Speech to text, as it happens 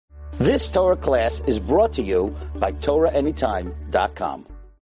This Torah class is brought to you by TorahAnytime.com.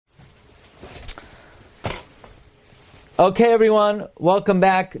 Okay, everyone, welcome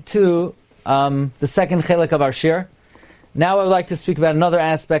back to the second chelik of our shir. Now I would like to speak about another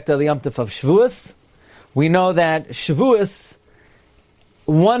aspect of the Yom Tov of Shavuos. We know that Shavuos,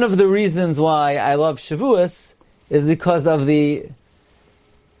 one of the reasons why I love Shavuos is because of the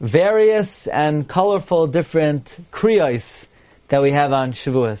various and colorful different kriyos that we have on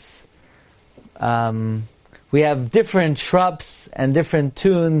Shavuos. We have different shrubs and different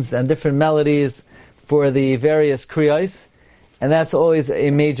tunes and different melodies for the various kriyos, and that's always a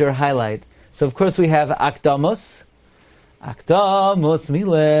major highlight. So of course we have Akdamos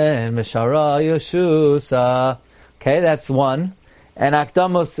Milen Meshara Yeshusa. Okay, that's one. And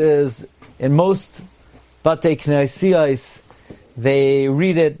Akdamos is, in most Batei Knesiyos, they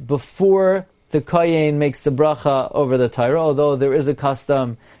read it before the Kohen makes the bracha over the Torah, although there is a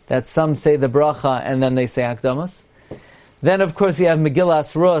custom that some say the bracha and then they say Akdamos. Then of course you have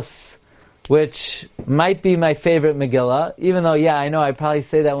Megillas Rus, which might be my favorite Megillah, even though, I know I probably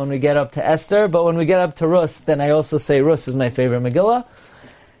say that when we get up to Esther, but when we get up to Rus, then I also say Rus is my favorite Megillah.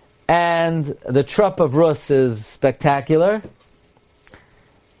 And the Trup of Rus is spectacular.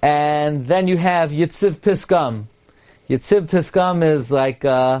 And then you have Yitziv Piskam. Yitziv Piskam is like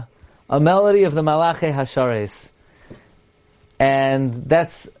a melody of the Malachi Hashares. And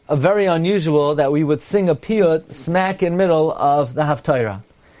that's very unusual that we would sing a piyut smack in middle of the Haftarah.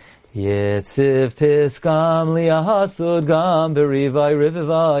 Yitziv Piskam liyahasud gam berivai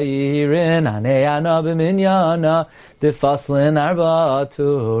rivivai yirin haneyana b'minyana defaslin arba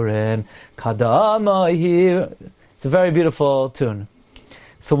turin kadama hir. It's a very beautiful tune.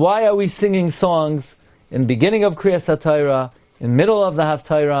 So why are we singing songs in beginning of Kriyas HaTorah, in middle of the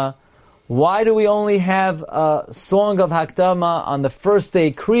Haftarah? Why do we only have a song of Hakdama on the first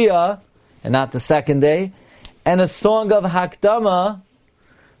day Kriya, and not the second day, and a song of Hakdama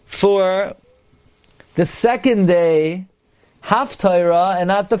for the second day Haftarah, and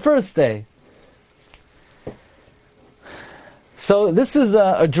not the first day? So this is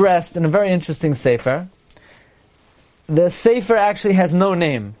addressed in a very interesting sefer. The sefer actually has no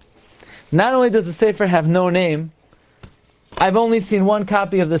name. Not only does the sefer have no name, I've only seen one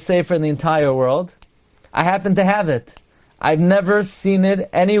copy of the sefer in the entire world. I happen to have it. I've never seen it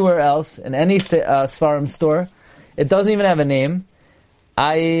anywhere else in any Sfarim store. It doesn't even have a name.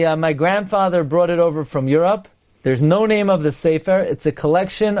 My grandfather brought it over from Europe. There's no name of the sefer. It's a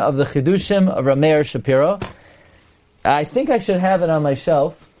collection of the Chidushim of Rameir Shapiro. I think I should have it on my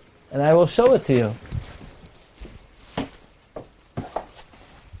shelf, and I will show it to you.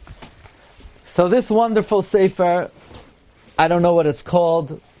 So this wonderful sefer, I don't know what it's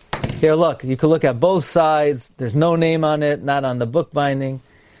called. Here, look. You can look at both sides. There's no name on it, not on the book binding.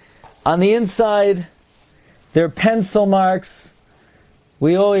 On the inside, there are pencil marks.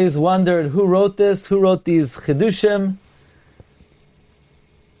 We always wondered who wrote this, who wrote these chidushim.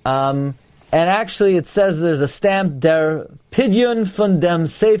 And actually it says there's a stamp, der Pidyon von dem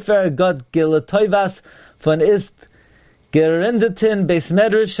Sefer Gott Gilatoivas von ist Gerindetin Beis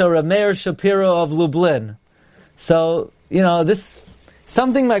Medrash Rameir Shapiro of Lublin. So, this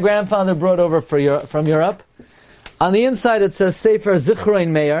something my grandfather brought over from Europe. On the inside it says Sefer Zichroin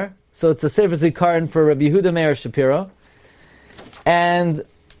Meir, so it's a Sefer Zikaron for Rabbi Yehuda Meir Shapiro. And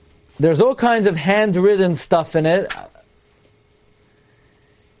there's all kinds of handwritten stuff in it.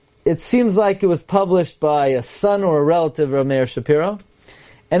 It seems like it was published by a son or a relative of Rameir Shapiro.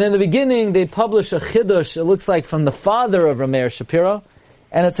 And in the beginning they publish a chidush, it looks like from the father of Rameir Shapiro,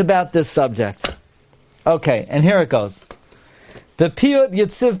 and it's about this subject. Okay, and here it goes. The Piyut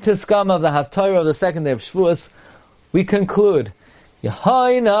Yitziv Piskam of the Haftarah of the second day of Shavuos, we conclude,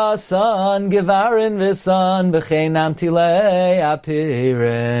 Yehoina san Gevarin v'san b'cheinam tilei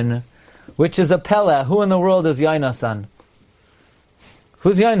apirin, which is a Pella. Who in the world is Yaina san?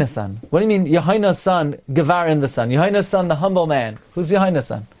 Who's Yaina san? What do you mean Yehoina san Gevarin v'san? Yehoina san, the humble man. Who's Yehoina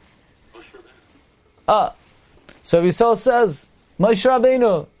san? So Yisrael says Moshe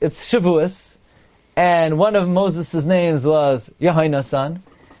Rabbeinu. It's Shavuos, and one of Moses' names was Yehoina san,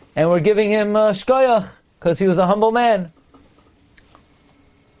 and we're giving him shkoyach because he was a humble man.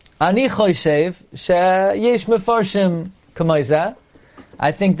 Ani choyshev sheyesh mefarshim k'mayzeh.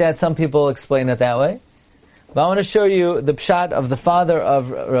 I think that some people explain it that way. But I want to show you the pshat of the father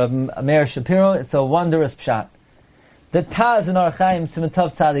of Meir Shapiro. It's a wondrous pshat. The Taz in Orach Chaim Siman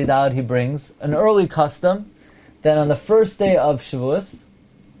Tov Tzadi Daled, he brings an early custom that on the first day of Shavuos,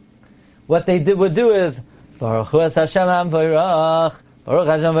 what they would do is Baruch Hu Es Hashem Am Vayrach Baruch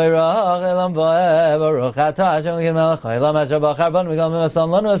Hashem v'yirach elam v'eh, Baruch atah Hashem l'kim melech ha'olam asher b'achar banu v'gam v'masan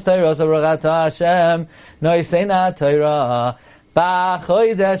lanu es Torah, Baruch atah Hashem no'iseina Torah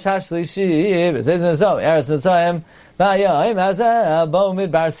b'chodesh hashlishi v'zeiz v'zom eretz Mitzrayim v'ayayim hazeh bo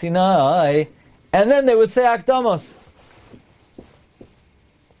midbar Sinai. And then they would say Akdamos.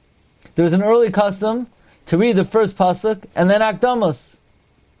 There was an early custom to read the first pasuk and then Akdamos.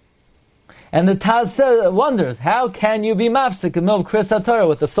 And the Taz wonders, how can you be mafsik in the middle of Kriyas HaTorah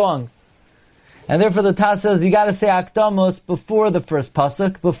with a song? And therefore the Taz says, you gotta say Akdamos before the first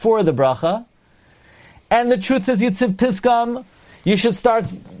pasuk, before the bracha. And the truth is, Yitziv Piskam, you should start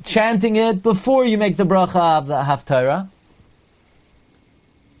chanting it before you make the bracha of the Haftarah.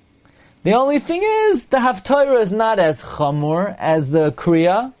 The only thing is, the Haftarah is not as chamur as the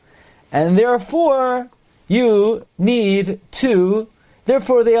Kriya, and therefore you need to.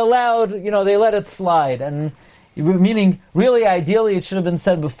 Therefore, they allowed, they let it slide. And meaning, really, ideally, it should have been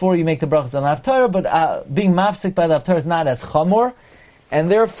said before you make the brachas on the Haftarah, but being mafsik by the Haftarah is not as chamor,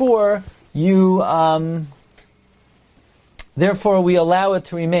 and therefore, therefore, we allow it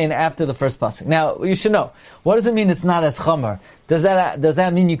to remain after the first pasuk. Now, you should know, what does it mean it's not as chamor? Does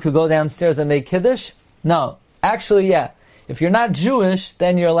that mean you could go downstairs and make kiddush? No. Actually, yeah. If you're not Jewish,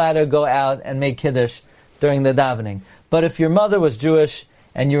 then you're allowed to go out and make kiddush during the davening. But if your mother was Jewish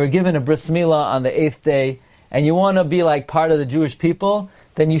and you were given a bris milah on the 8th day and you want to be like part of the Jewish people,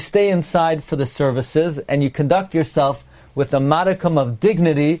 then you stay inside for the services and you conduct yourself with a modicum of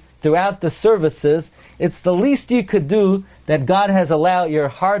dignity throughout the services. It's the least you could do that God has allowed your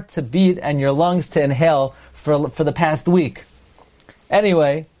heart to beat and your lungs to inhale for the past week.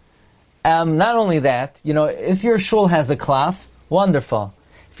 Anyway, not only that, if your shul has a klaf, wonderful.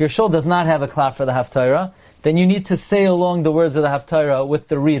 If your shul does not have a klaf for the Haftarah, then you need to say along the words of the Haftarah with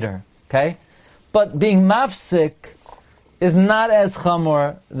the reader, okay? But being mafsik is not as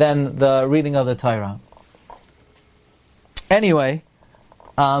chamor than the reading of the Torah. Anyway,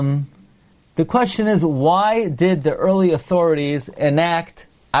 the question is, why did the early authorities enact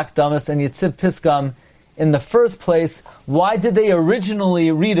Akdamas and Yitziv Piskam in the first place? Why did they originally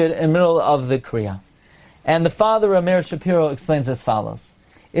read it in the middle of the Kriya? And the father, Amir Shapiro, explains as follows.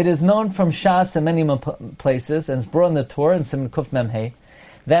 It is known from Shas in many places, and it's brought in the Torah in Siman Kuf Memhei,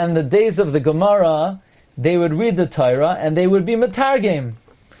 that in the days of the Gemara, they would read the Torah and they would be metargim.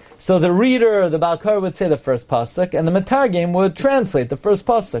 So the reader, the Balkar, would say the first pasuk, and the metargim would translate the first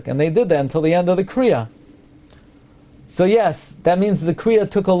pasuk, and they did that until the end of the Kriya. So yes, that means the Kriya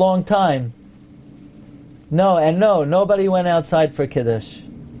took a long time. Nobody went outside for Kiddush.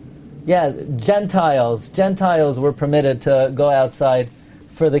 Yeah, Gentiles were permitted to go outside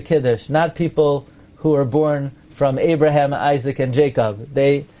for the Kiddush, not people who were born from Abraham, Isaac, and Jacob.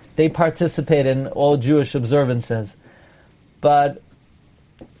 They participate in all Jewish observances. But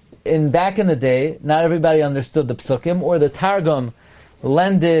back in the day, not everybody understood the Psukim, or the Targum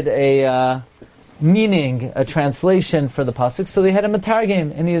lended a meaning, a translation for the Pasuk, so they had a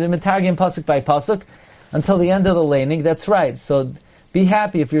Metargim, and either Metargim Pasuk by Pasuk until the end of the laning. That's right. So be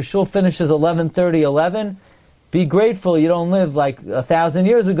happy if your shul finishes 11:30, be grateful you don't live like 1,000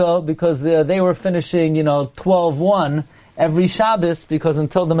 years ago, because they were finishing, 12:1 every Shabbos, because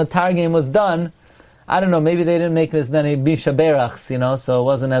until the Metargim was done, I don't know, maybe they didn't make as many Bisha Berachs, so it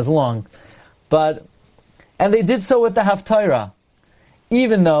wasn't as long. And they did so with the Haftarah,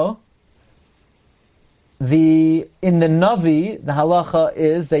 even though in the Navi, the halacha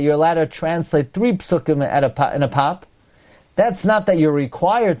is that you're allowed to translate 3 psukim in a pop. That's not that you're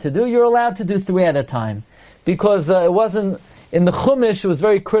required to do, you're allowed to do 3 at a time. Because it wasn't, in the Chumash, it was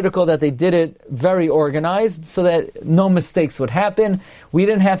very critical that they did it very organized, so that no mistakes would happen. We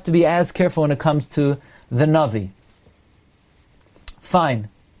didn't have to be as careful when it comes to the Navi. Fine.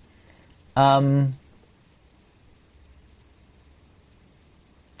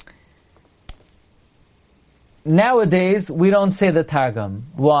 Nowadays, we don't say the Targum.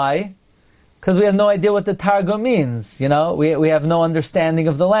 Why? Because we have no idea what the Targum means. We have no understanding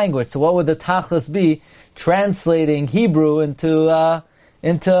of the language. So what would the Tachlis be? Translating Hebrew into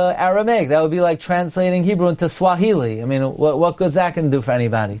Aramaic. That would be like translating Hebrew into Swahili. I mean, what good is that going to do for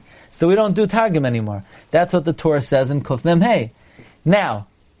anybody? So we don't do Targum anymore. That's what the Torah says in Kuf Mem Hey. Now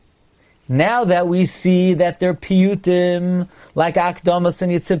that we see that they're piyutim, like Akdamas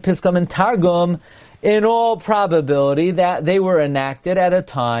and Yitziv Piskam and Targum, in all probability that they were enacted at a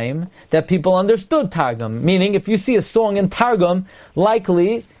time that people understood Targum. Meaning, if you see a song in Targum,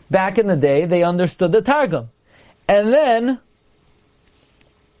 likely, back in the day, they understood the Targum. And then,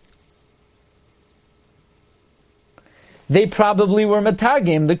 they probably were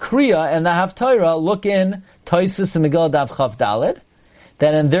metargim, the Kriya and the Haftarah. Look in Toisus and Megillah Daf Chav Daled.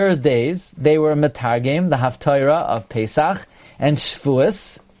 that in their days they were metargim, the Haftarah of Pesach and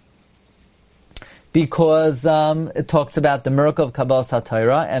Shavuos, because it talks about the miracle of Kabbalas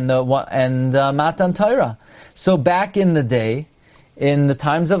HaTorah and Matan Torah. So back in the day, in the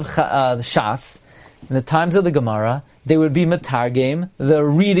times of Shas, in the times of the Gemara, they would be metargim, the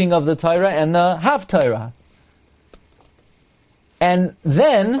reading of the Torah and the Haftarah. And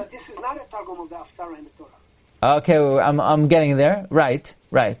then, but this is not a targum of the Haftarah and the Torah. Okay, I'm getting there. Right.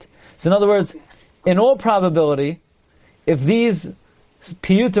 So in other words, in all probability, if these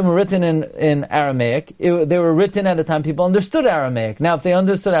piyutim were written in Aramaic, they were written at a time people understood Aramaic. Now, if they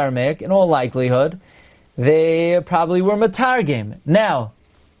understood Aramaic, in all likelihood, they probably were metargim. Now,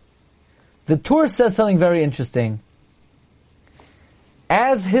 the Torah says something very interesting.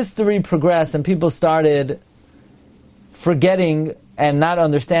 As history progressed and people started forgetting and not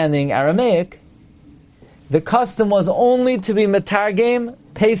understanding Aramaic, the custom was only to be metargim,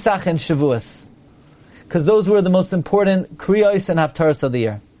 Pesach and Shavuos, because those were the most important kriyos and haftaras of the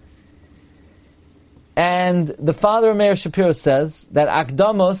year. And the father of Meir Shapiro says that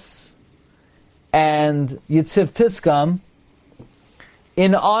Akdamos and Yitziv Piskam,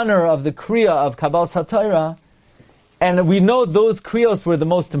 in honor of the kriya of Kabbalas HaTorah, and we know those kriyos were the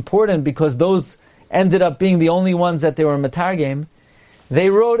most important because those ended up being the only ones that they were metargim, they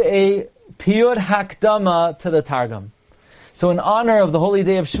wrote a piyut hakdama to the Targum. So in honor of the holy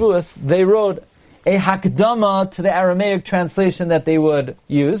day of Shavuos, they wrote a hakdama to the Aramaic translation that they would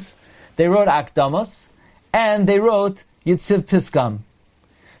use. They wrote akdamos, and they wrote Yitziv Piskam.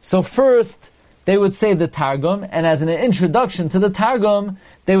 So first, they would say the Targum, and as an introduction to the Targum,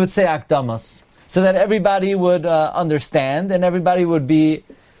 they would say akdamos, so that everybody would understand, and everybody would be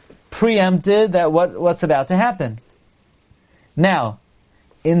preempted that what's about to happen. Now,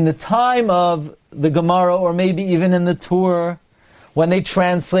 in the time of the Gemara, or maybe even in the Torah, when they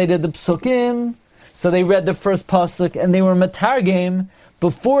translated the Psukim, so they read the first pasuk and they were metargim,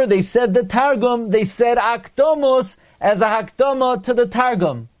 before they said the Targum, they said akdomos as a hakdama to the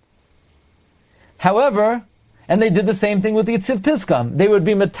Targum. However, and they did the same thing with the Yitziv Piskam. They would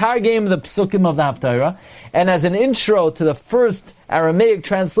be metargim the Psukim of the Haftarah, and as an intro to the first Aramaic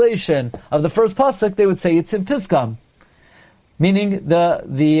translation of the first pasuk, they would say Yitziv Piskam. Meaning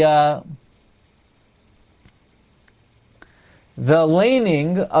the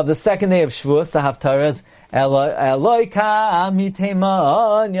laning of the second day of Shavuos, the Haftarah, is Eloi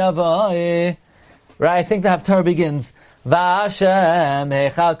ka'amiteman yavai. Right, I think the Haftarah begins V'Hashem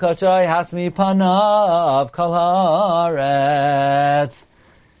heichal kodshay hasmi panav kol haaretz.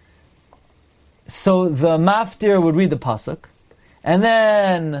 So the maftir would read the pasuk, and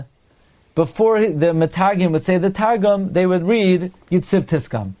then before the metargim would say the Targum, they would read Yitziv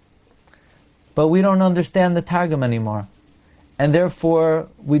Piskam. But we don't understand the Targum anymore. And therefore,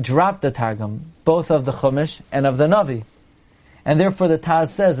 we drop the Targum, both of the Chumash and of the Navi. And therefore the Taz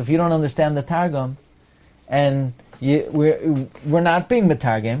says, if you don't understand the Targum, and we're not being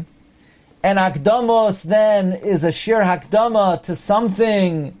metargim, and Akdamos then is a sheer Hakdama to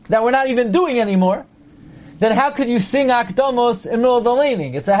something that we're not even doing anymore, then how could you sing Akdamos in the middle of the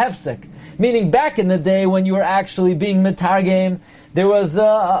laning? It's a hefsek. Meaning back in the day when you were actually being metargim, there was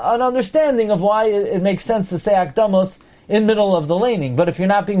an understanding of why it makes sense to say Akdamos in middle of the laning. But if you're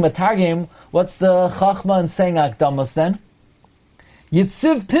not being metargim, what's the chachma in saying Akdamos then?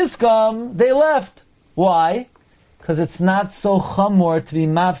 Yitziv Piskam, they left. Why? Because it's not so chamor to be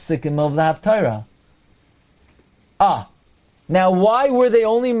mafsik in the middle of the Haftarah. Now why were they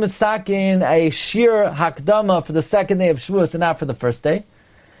only misakin a sheer hakdama for the second day of Shavuos and not for the first day?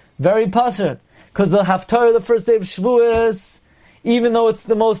 Very pasuk. Because the Haftarah, the first day of Shavuos, even though it's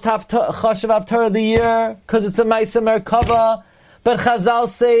the most chashav Haftarah of the year, because it's a Maaseh Merkava, but Chazal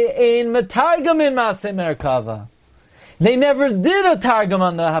say, ein metargam in Maaseh Merkava. They never did a targum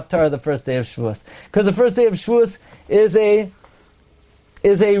on the Haftarah the first day of Shavuos. Because the first day of Shavuos is a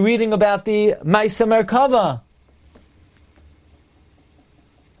reading about the Maaseh Merkava.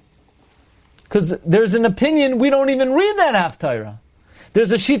 Because there's an opinion, we don't even read that Haftarah.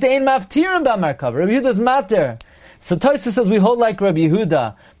 There's a shita ein maftirim ba Merkava. Rabbi Yehuda's mater. So Tosfos says we hold like Rabbi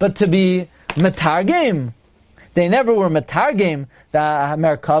Yehuda, but to be metargim, they never were metargim the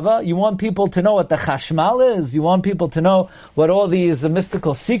Merkava. You want people to know what the Chashmal is. You want people to know what all these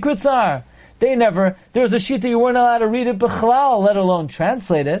mystical secrets are. They never. There was a shita you weren't allowed to read it b'chlal, let alone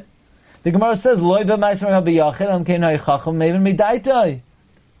translate it. The Gemara says loy b'maiser b'yachid am kein ha'chacham meven midaitai.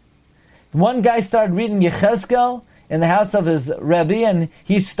 One guy started reading Yechezkel in the house of his Rebbe, and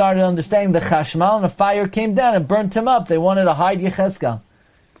he started understanding the Chashmal, and a fire came down and burnt him up. They wanted to hide Yechezkel.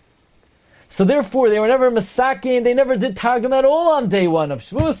 So therefore, they were never Masakin, they never did Targum at all on day 1 of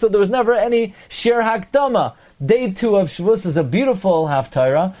Shavuos, so there was never any Shir Hakdama. Day 2 of Shavuos is a beautiful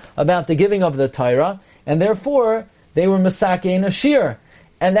Haftarah about the giving of the Torah, and therefore, they were Masakin a Shir.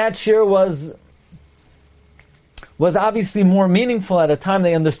 And that Shir was obviously more meaningful at a time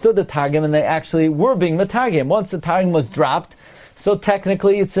they understood the Targum, and they actually were being Matagim. Once the Targum was dropped, so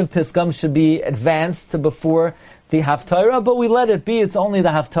technically Yitziv Piskam should be advanced to before the Haftarah, but we let it be, it's only the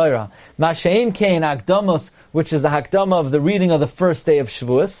Haftarah. Mashein Kain Akdamos, which is the Hakdama of the reading of the first day of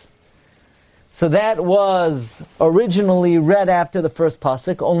Shavuos. So that was originally read after the first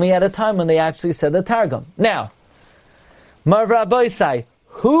pasuk, only at a time when they actually said the Targum. Now, Mar Rabbeisai,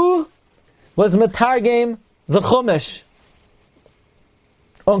 who was Matargim the Chumash?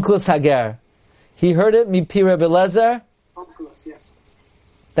 Onkelos Hager. He heard it, Mipi Rebbe Lezer. Onkelos, yes.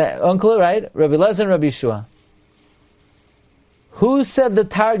 That uncle, right? Rabbi Lezer and Rabbi Yeshua. Who said the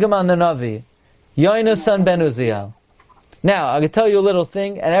Targum on the Navi? Yoinasan son Ben Uziel. Now, I can tell you a little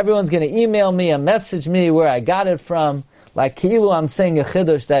thing, and everyone's going to email me and message me where I got it from, like Ki'ilu I'm saying a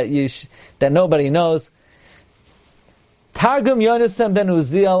Chiddush that nobody knows. Targum Yoinasan ben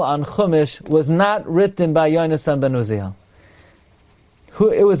Uziel on Chumash was not written by Yoinasan ben Uziel.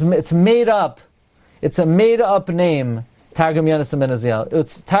 It's made up. It's a made up name. Targum Yonasan ben Uziel.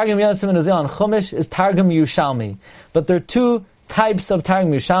 It's Targum Yonasan ben Uziel on Chumash is Targum Yerushalmi. But there are two types of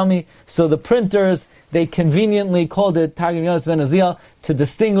Targum Yerushalmi, so the printers, they conveniently called it Targum Yonasan ben Uziel to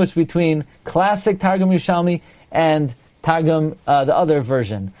distinguish between classic Targum Yerushalmi and Targum, the other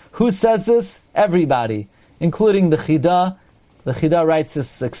version. Who says this? Everybody, including the Chida. The Chida writes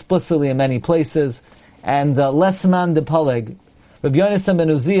this explicitly in many places. And Lesman de Poleg. Rabbi Yonasan ben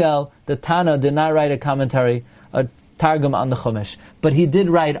Uziel, the Tana, did not write a commentary, a Targum on the Chumash, but he did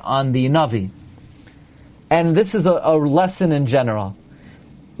write on the Navi. And this is a lesson in general.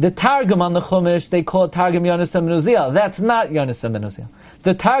 The Targum on the Chumash, they call it Targum Yonasan ben Uziel. That's not Yonasan ben Uziel.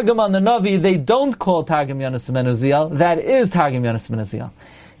 The Targum on the Navi, they don't call Targum Yonasan ben Uziel. That is Targum Yonasan ben Uziel.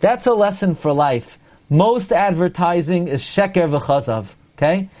 That's a lesson for life. Most advertising is sheker v'chazav.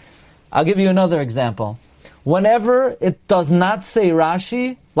 Okay? I'll give you another example. Whenever it does not say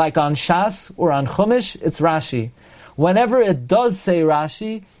Rashi, like on Shas or on Chumash, it's Rashi. Whenever it does say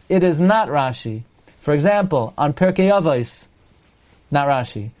Rashi, it is not Rashi. For example, on Perkei Avos, not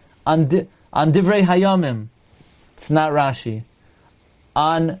Rashi. On Divrei Hayomim, it's not Rashi.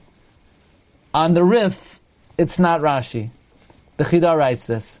 On the Rif, it's not Rashi. The Chida writes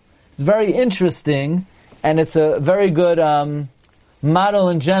this. It's very interesting, and it's a very good model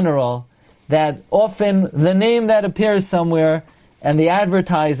in general, that often the name that appears somewhere and the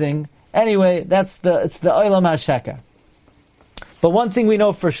advertising, anyway, it's the Olam HaSheker. But one thing we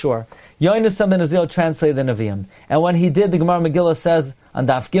know for sure, Yonasan ben Uziel translated the Nevi'im. And when he did, the Gemara Megillah says, on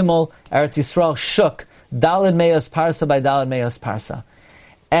Daf Gimel, Eretz Yisrael shook, Daled Meos Parsa by Daled Meos Parsa.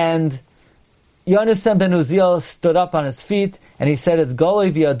 And Yonasan ben Uziel stood up on his feet, and he said, it's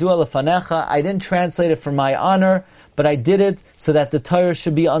Golei v'yadua lefanecha. I didn't translate it for my honor, but I did it so that the Torah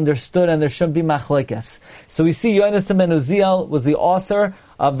should be understood and there shouldn't be machlekes. So we see Yonasan ben Uziel was the author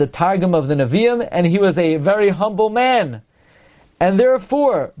of the Targum of the Nevi'im, and he was a very humble man. And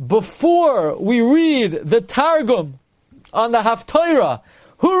therefore, before we read the Targum on the Haftarah,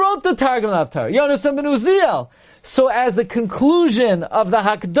 who wrote the Targum on the Haftarah? Yonasan ben Uziel. So as the conclusion of the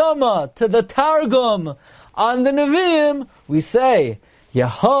Hakdama to the Targum on the Nevi'im, we say,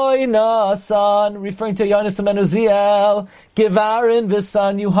 Yehoinasan, referring to Yonasan ben Uziel, Givarin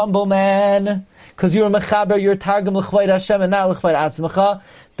v'san, you humble man, because you were mechaber your Targum l'chvayt Hashem and not l'chvayt atzmecha.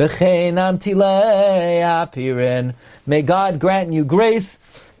 B'cheinam tilei apirin. May God grant you grace.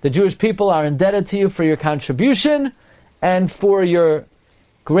 The Jewish people are indebted to you for your contribution and for your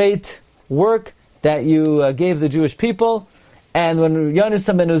great work that you gave the Jewish people. And when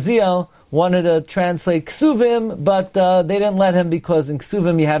Yonasan ben Uziel wanted to translate Ksuvim, but they didn't let him because in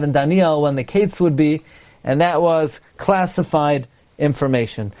Ksuvim you have in Daniel when the Kates would be, and that was classified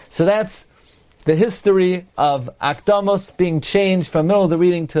information. So that's the history of Akdamos being changed from middle of the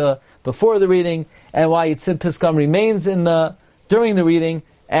reading to before the reading, and why Yitzid Piskam remains during the reading,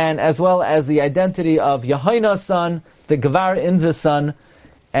 and as well as the identity of Yehoinasan, the Gevar in the son,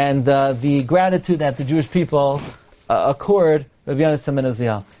 and the gratitude that the Jewish people accord Rabbi Yonasan ben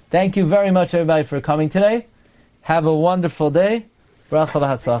Uziel. Thank you very much, everybody, for coming today. Have a wonderful day. Bracha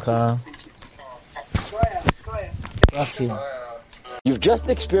v'hatzlacha. You've just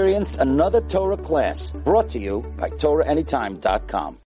experienced another Torah class brought to you by TorahAnytime.com.